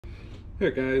Hey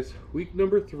guys, week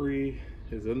number 3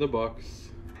 is in the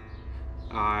books.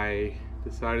 I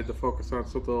decided to focus on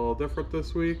something a little different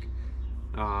this week.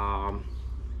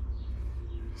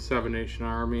 Seven Nation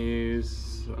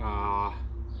Armies,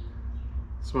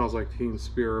 Smells Like Teen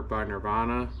Spirit by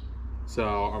Nirvana. So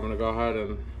I'm gonna go ahead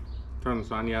and turn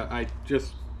this on. Yeah, I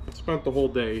just spent the whole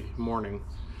day morning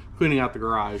cleaning out the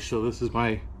garage, so this is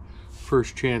my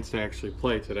first chance to actually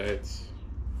play today. It's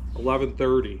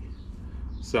 11:30.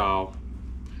 So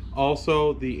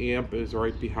also the amp is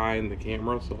right behind the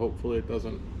camera, so hopefully it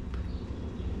doesn't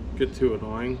get too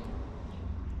annoying.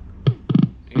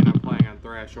 And I'm playing on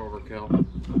Thrash Overkill.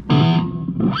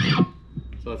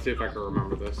 So let's see if I can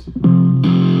remember this.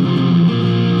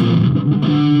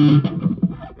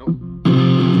 Nope.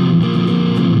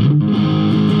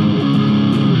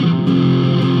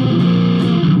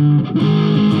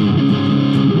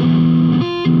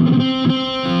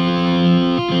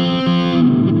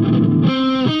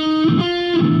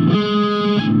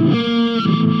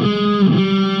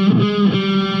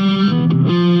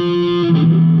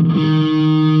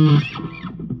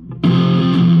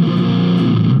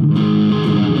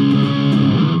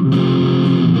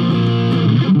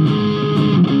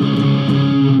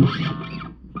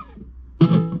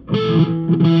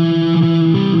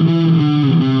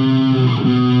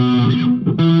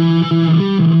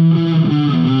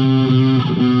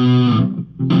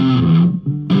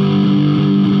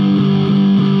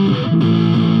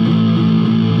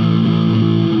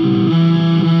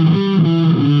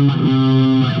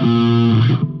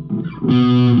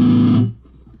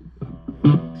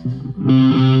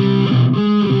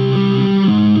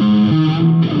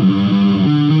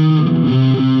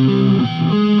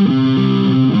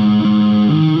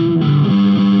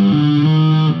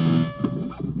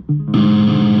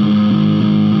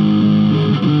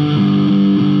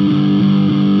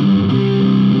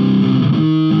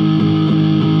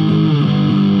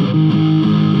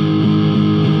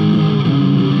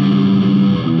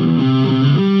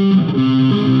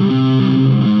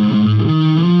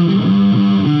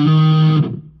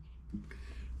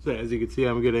 So as you can see,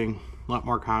 I'm getting a lot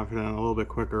more confident, a little bit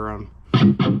quicker.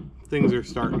 Things are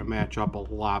starting to match up a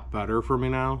lot better for me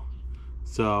now.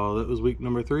 So that was week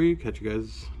number 3. Catch you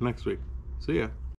guys next week. See ya.